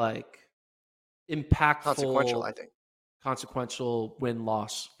 impactful, consequential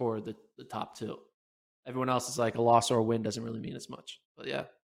win-loss for the top two. Everyone else is like a loss or a win doesn't really mean as much. But yeah.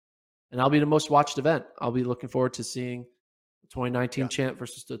 And I'll be the most watched event. I'll be looking forward to seeing the 2019 champ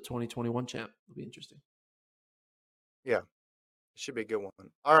versus the 2021 champ. It'll be interesting. Yeah. It should be a good one.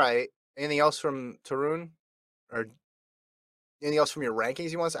 All right. Anything else from Torun? Or anything else from your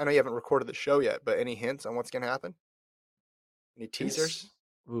rankings you want? I know you haven't recorded the show yet, but any hints on what's going to happen? Any teasers?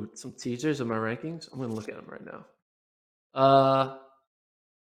 Ooh, some teasers of my rankings? I'm going to look at them right now.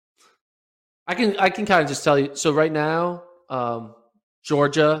 I can kind of just tell you. So right now,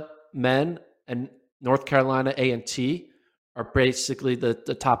 Georgia men and North Carolina A&T are basically the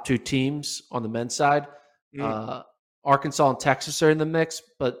top two teams on the men's side. Arkansas and Texas are in the mix,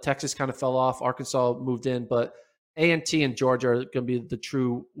 but Texas kind of fell off. Arkansas moved in, but A&T and Georgia are going to be the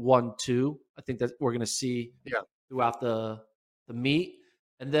true 1-2. I think that we're going to see throughout the meet.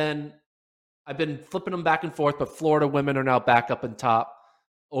 And then I've been flipping them back and forth, but Florida women are now back up in top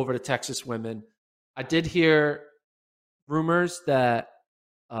over the Texas women. I did hear rumors that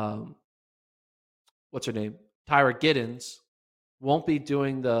what's her name? Tyra Giddens won't be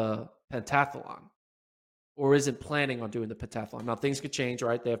doing the pentathlon or isn't planning on doing the pentathlon. Now, things could change,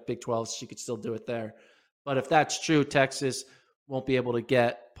 right? They have Big 12, she could still do it there. But if that's true, Texas won't be able to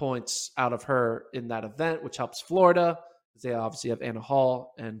get points out of her in that event, which helps Florida because they obviously have Anna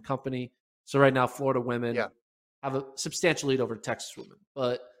Hall and company. So right now, Florida women have a substantial lead over Texas women.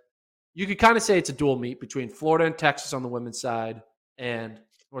 But you could kind of say it's a dual meet between Florida and Texas on the women's side and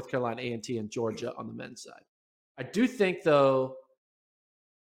North Carolina, A&T, and Georgia on the men's side. I do think, though,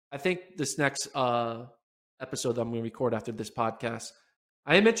 this next episode that I'm going to record after this podcast,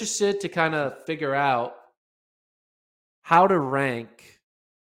 I am interested to kind of figure out how to rank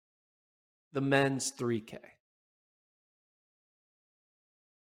the men's 3K.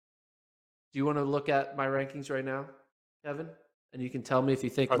 Do you want to look at my rankings right now, Kevin? And you can tell me if you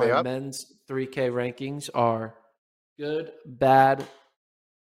think my men's 3K rankings are good, bad,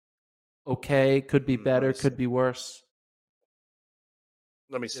 okay, could be better, could be worse.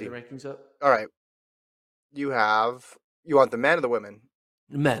 Let me see. The rankings up. All right. You want the men or the women?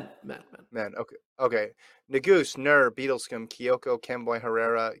 Men. Okay. Nagus, Nur, Beetlescombe, Kyoko, Kemboy,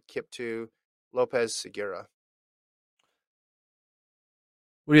 Herrera, Kiptu, Lopez, Segura.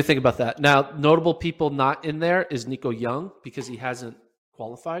 What do you think about that? Now, notable people not in there is Nico Young because he hasn't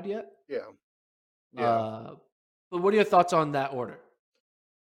qualified yet. Yeah. But what are your thoughts on that order?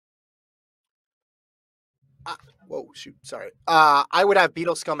 Sorry. I would have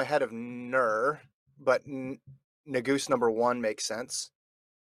Beetlescombe ahead of Nur, but Nagus number 1 makes sense.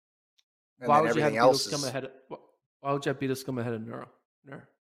 And why then would everything you have else Beetlescombe ahead of? Why would you have Beetlescombe ahead of Nur?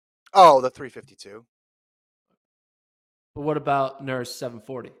 Oh, the 352. But what about Nur's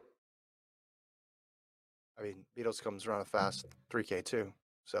 740? I mean, Beetlescombe's run a fast 3K too.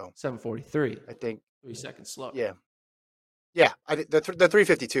 So 743. I think 3 seconds slow. Yeah. The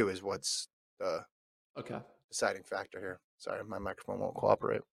 352 is what's the deciding factor here. Sorry, my microphone won't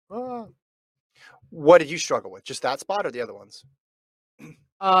cooperate. What did you struggle with? Just that spot or the other ones?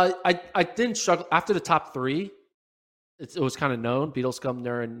 I didn't struggle after the top 3. It was kind of known, Beetlescombe,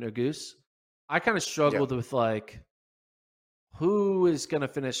 Nur, and Nagus. I kind of struggled with who is going to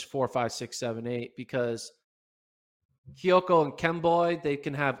finish 4, 5, 6, 7, 8 because Kyoko and Kemboy, they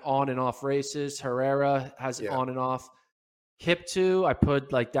can have on and off races. Herrera has on and off. Kiptu, I put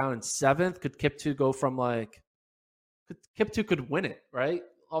down in 7th. Could Kiptu go from Kiptu could win it, right?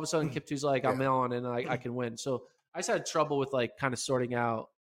 All of a sudden Kiptu's I'm on and I can win. So I just had trouble with kind of sorting out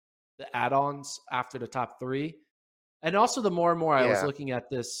the add-ons after the top 3. And also the more and more I was looking at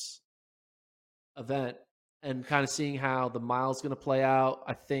this event and kind of seeing how the mile is going to play out.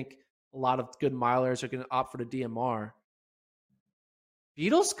 I think a lot of good milers are going to opt for the DMR.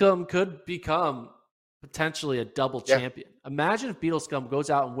 Beetlescombe could become potentially a double champion. Imagine if Beetlescombe goes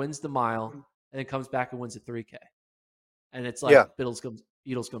out and wins the mile and then comes back and wins a 3K. And it's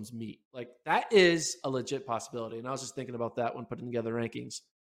Beetlescombe's meet. That is a legit possibility. And I was just thinking about that when putting together rankings.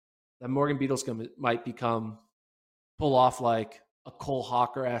 That Morgan Beetlescombe might pull off a Cole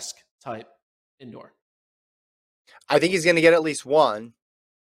Hawker-esque type indoor. I think he's going to get at least one.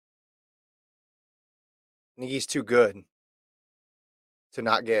 I think he's too good to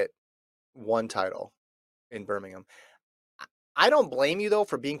not get one title in Birmingham. I don't blame you, though,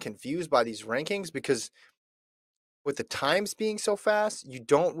 for being confused by these rankings because with the times being so fast, you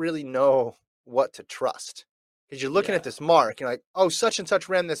don't really know what to trust. Because you're looking at this mark, you're like, oh, such and such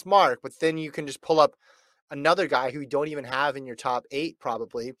ran this mark, but then you can just pull up another guy who you don't even have in your top 8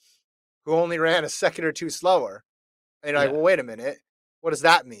 probably, who only ran a second or 2 slower. And you're like, well, wait a minute. What does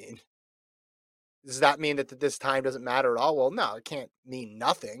that mean? Does that mean that this time doesn't matter at all? Well, no, it can't mean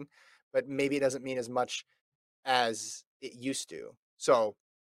nothing, but maybe it doesn't mean as much as it used to. So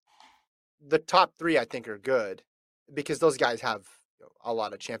the top 3, I think, are good because those guys have a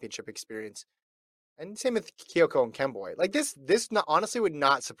lot of championship experience. And same with Kyoko and Kemboy. This honestly would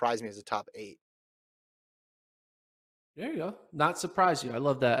not surprise me as a top 8. There you go. Not surprise you. I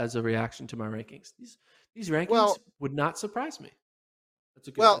love that as a reaction to my rankings. These rankings would not surprise me. That's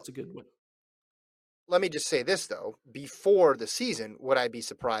a good one. Let me just say this, though. Before the season, would I be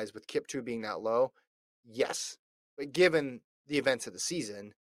surprised with Kiptu being that low? Yes. But given the events of the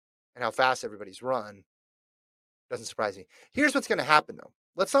season and how fast everybody's run, doesn't surprise me. Here's what's going to happen, though.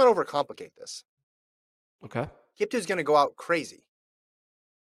 Let's not overcomplicate this. Okay. Kiptu's going to go out crazy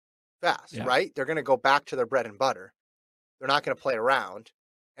fast, right? They're going to go back to their bread and butter. They're not going to play around.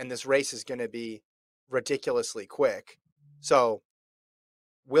 And this race is going to be ridiculously quick. So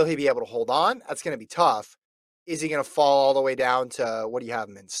will he be able to hold on? That's going to be tough. Is he going to fall all the way down to, what do you have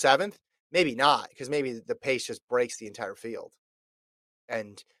him in, 7th? Maybe not, because maybe the pace just breaks the entire field.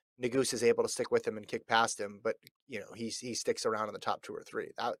 And Nagus is able to stick with him and kick past him, but he sticks around in the top 2 or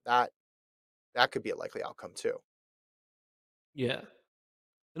 3. That could be a likely outcome too. Yeah.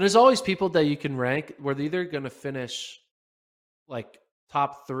 And there's always people that you can rank where they're either going to finish like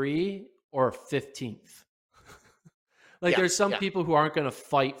top 3 or 15th. There's some people who aren't going to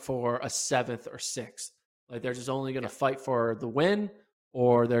fight for a 7th or 6th. Like they're just only going to fight for the win,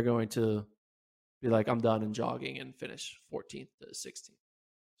 or they're going to be like, I'm done and jogging and finish 14th to 16th.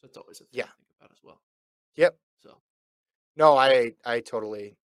 So it's always a thing to think about as well. Yep. So, no, I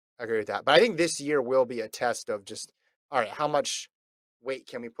totally agree with that. But I think this year will be a test of just, all right, how much weight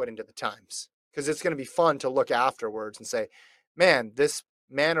can we put into the times? Because it's going to be fun to look afterwards and say, man, this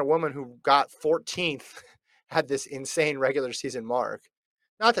man or woman who got 14th had this insane regular season mark.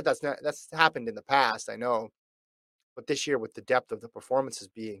 Not that that's happened in the past, I know. But this year, with the depth of the performances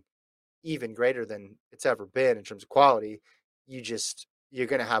being even greater than it's ever been in terms of quality, you're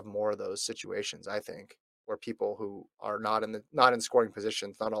going to have more of those situations, I think, where people who are not in scoring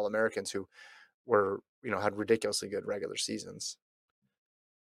positions, not all Americans, who were, had ridiculously good regular seasons.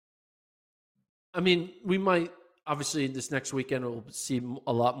 I mean, we might, obviously this next weekend we'll see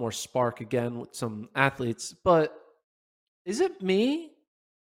a lot more spark again with some athletes, but is it me?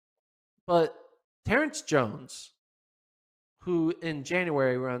 But Terrence Jones, who in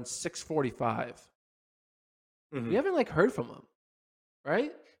January ran 6:45, we haven't heard from him,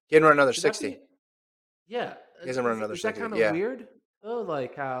 right? He didn't run another 60. Yeah. He hasn't run another 60. Is that kind of weird? Oh,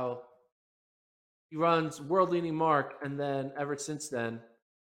 like how he runs world-leading mark, and then ever since then,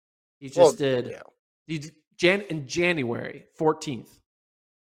 he just did. Yeah. In January 14th,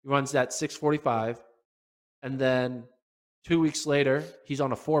 he runs that 6:45, and then 2 weeks later, he's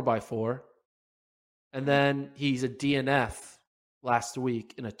on a 4x4, and then he's a DNF last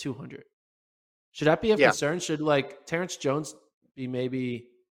week in a 200. Should that be a concern? Should Terrence Jones be a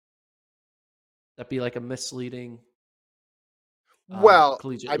misleading? Well,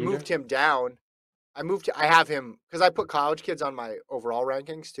 I moved him down. I have him because I put college kids on my overall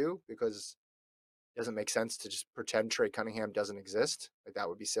rankings too, because it doesn't make sense to just pretend Trey Cunningham doesn't exist. That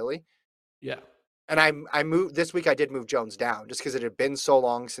would be silly. Yeah. And I moved this week. I did move Jones down just because it had been so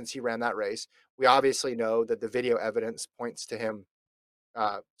long since he ran that race. We obviously know that the video evidence points to him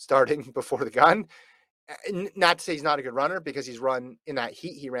starting before the gun. Not to say he's not a good runner, because he's run in that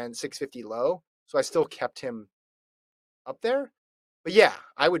heat. He ran 650 low, so I still kept him up there. But yeah,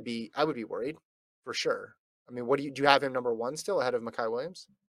 I would be worried for sure. I mean, do you have him number 1 still ahead of Mekhi Williams?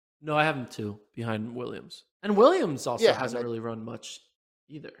 No, I have him 2 behind Williams, and Williams also hasn't really run much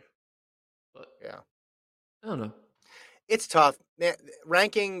either. But yeah, I don't know. It's tough, man.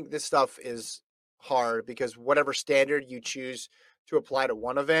 Ranking this stuff is hard because whatever standard you choose to apply to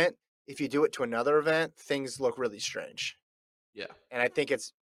one event, if you do it to another event, things look really strange. Yeah. And I think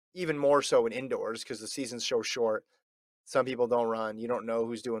it's even more so in indoors because the season's so short. Some people don't run. You don't know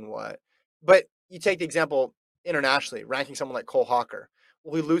who's doing what. But you take the example internationally, ranking someone like Cole Hawker.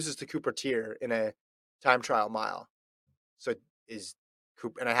 Well, he loses to Cooper Tier in a time trial mile. So is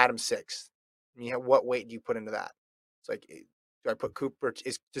Cooper, and I had him 6th. I mean, what weight do you put into that? It's like, do I put Cooper?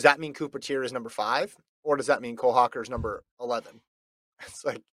 Does that mean Cooper Tier is number 5? Or does that mean Cole Hawker is number 11? It's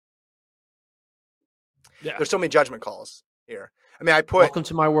like, there's so many judgment calls here. I mean, welcome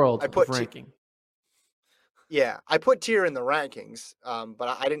to my world of ranking. I put Tier in the rankings, but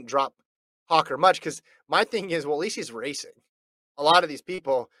I didn't drop Hawker much because my thing is, well, at least he's racing. A lot of these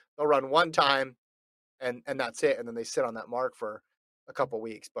people, they'll run one time and that's it. And then they sit on that mark for a couple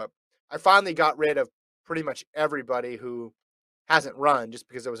weeks. But I finally got rid of pretty much everybody who hasn't run just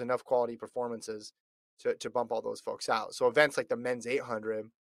because there was enough quality performances to bump all those folks out. So events like the men's 800,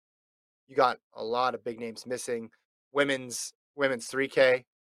 you got a lot of big names missing. Women's 3K,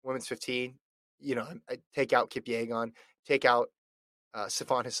 women's 15. I take out Kip Yeagon, take out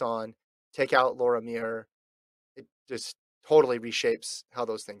Sifan Hassan, take out Laura Muir. It just totally reshapes how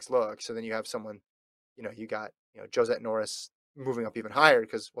those things look. So then you have someone, you got, Josette Norris moving up even higher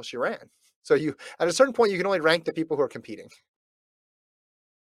because, well, she ran. So at a certain point, you can only rank the people who are competing.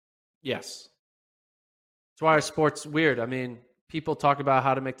 Yes. That's why our sport's weird. I mean, people talk about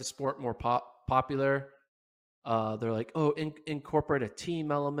how to make the sport more popular. They're like, oh, incorporate a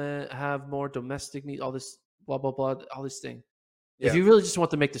team element, have more domestic needs, all this blah, blah, blah, all this thing. Yeah. If you really just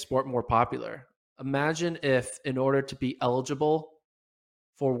want to make the sport more popular, imagine if in order to be eligible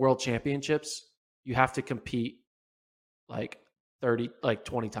for world championships, you have to compete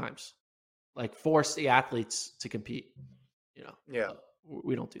 20 times, force the athletes to compete,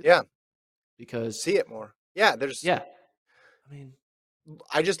 we don't do that. Yeah. Because see it more. Yeah. I mean,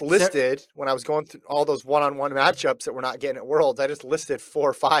 I just listed when I was going through all those one-on-one matchups that we're not getting at Worlds. I just listed 4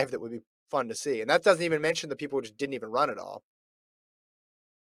 or 5 that would be fun to see, and that doesn't even mention the people who just didn't even run at all.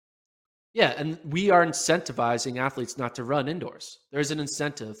 Yeah, and we are incentivizing athletes not to run indoors. There's an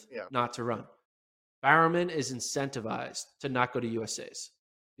incentive not to run. Barrowman is incentivized to not go to USAs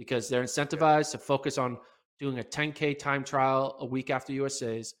because they're incentivized to focus on doing a 10K time trial a week after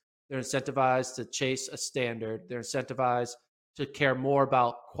USAs. They're incentivized to chase a standard. They're incentivized to care more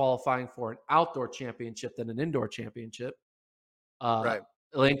about qualifying for an outdoor championship than an indoor championship. Right.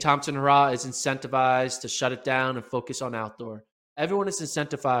 Elaine Thompson-Herah is incentivized to shut it down and focus on outdoor. Everyone is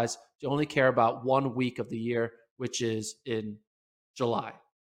incentivized to only care about 1 week of the year, which is in July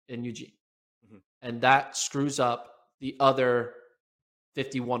in Eugene. Mm-hmm. And that screws up the other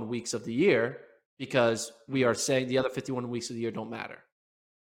 51 weeks of the year because we are saying the other 51 weeks of the year don't matter.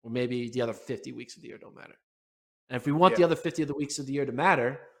 Or maybe the other 50 weeks of the year don't matter. And if we want the other 50 of the weeks of the year to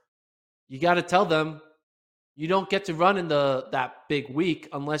matter, you got to tell them you don't get to run in that big week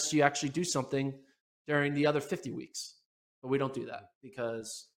unless you actually do something during the other 50 weeks. But we don't do that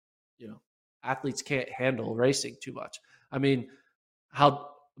because, athletes can't handle racing too much. I mean,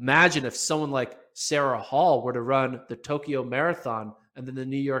 imagine if someone like Sarah Hall were to run the Tokyo Marathon and then the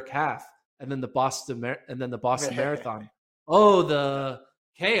New York Half and then the Boston Marathon. Oh, the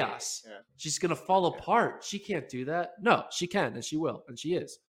chaos. Yeah. She's going to fall apart. She can't do that. No, she can, and she will, and she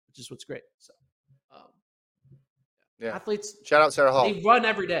is, which is what's great. So, athletes. Shout out Sarah Hall. They run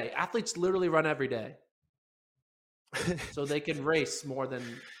every day. Athletes literally run every day. So they can race more than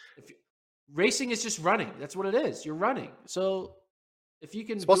racing is just running. That's what it is. You're running. So if you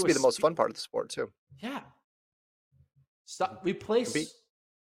can, it's supposed to be the most fun part of the sport too. Yeah. Replace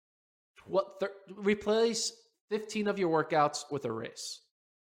 15 of your workouts with a race,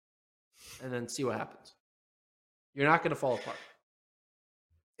 and then see what happens. You're not going to fall apart.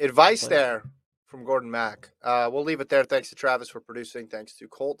 Advice there from Gordon Mack. We'll leave it there. Thanks to Travis for producing. Thanks to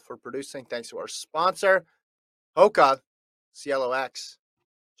Colt for producing. Thanks to our sponsor, Hoka, CLOX.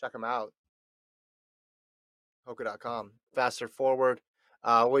 Check them out. Hoka.com. Faster forward.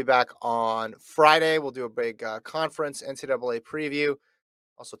 We'll be back on Friday. We'll do a big conference, NCAA preview.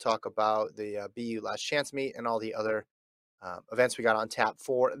 Also talk about the BU Last Chance meet and all the other events we got on tap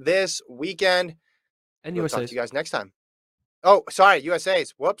for this weekend. And we'll USA's. talk to you guys next time. Oh, sorry,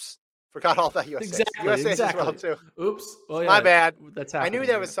 USA's. Whoops. Forgot all about USA's. USA's as well, too. Oops. Oh, yeah. My bad. That's I knew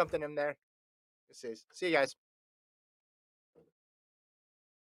there was something in there. See you guys.